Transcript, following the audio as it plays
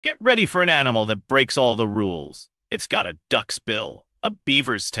Get ready for an animal that breaks all the rules. It's got a duck's bill, a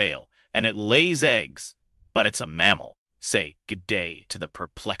beaver's tail, and it lays eggs. But it's a mammal. Say good day to the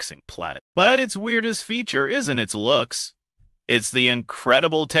perplexing planet. But its weirdest feature isn't its looks. It's the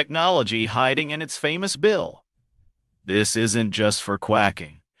incredible technology hiding in its famous bill. This isn't just for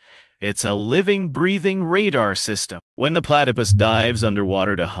quacking. It's a living, breathing radar system. When the platypus dives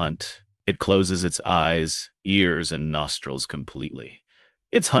underwater to hunt, it closes its eyes, ears, and nostrils completely.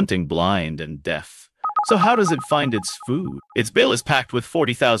 It's hunting blind and deaf. So how does it find its food? Its bill is packed with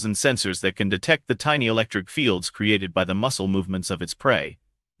 40,000 sensors that can detect the tiny electric fields created by the muscle movements of its prey.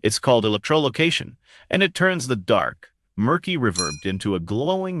 It's called electrolocation, and it turns the dark, murky reverb into a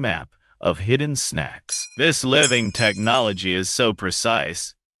glowing map of hidden snacks. This living technology is so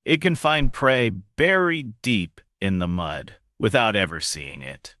precise, it can find prey buried deep in the mud without ever seeing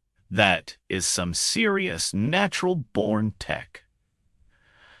it. That is some serious natural-born tech.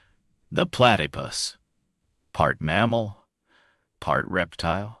 The platypus. Part mammal, part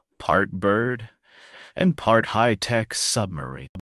reptile, part bird, and part high-tech submarine.